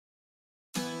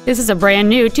This is a brand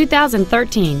new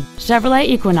 2013 Chevrolet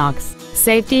Equinox.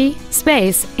 Safety,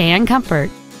 space, and comfort.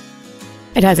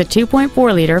 It has a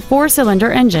 2.4-liter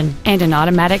four-cylinder engine and an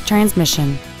automatic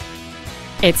transmission.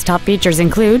 Its top features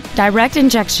include direct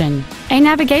injection, a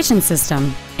navigation system,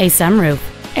 a sunroof,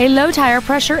 a low tire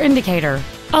pressure indicator,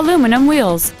 aluminum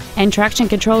wheels, and traction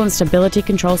control and stability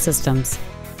control systems.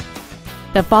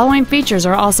 The following features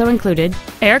are also included: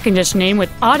 air conditioning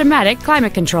with automatic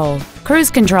climate control, cruise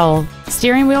control,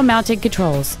 steering wheel mounted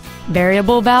controls,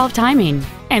 variable valve timing,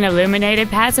 an illuminated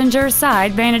passenger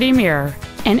side vanity mirror,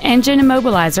 an engine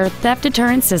immobilizer theft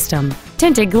deterrent system,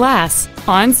 tinted glass,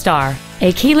 OnStar,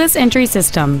 a keyless entry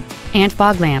system, and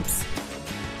fog lamps.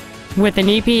 With an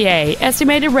EPA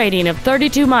estimated rating of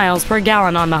 32 miles per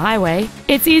gallon on the highway,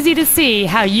 it's easy to see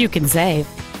how you can save.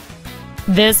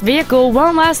 This vehicle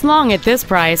won't last long at this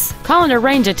price. Call and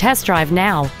arrange a test drive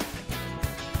now.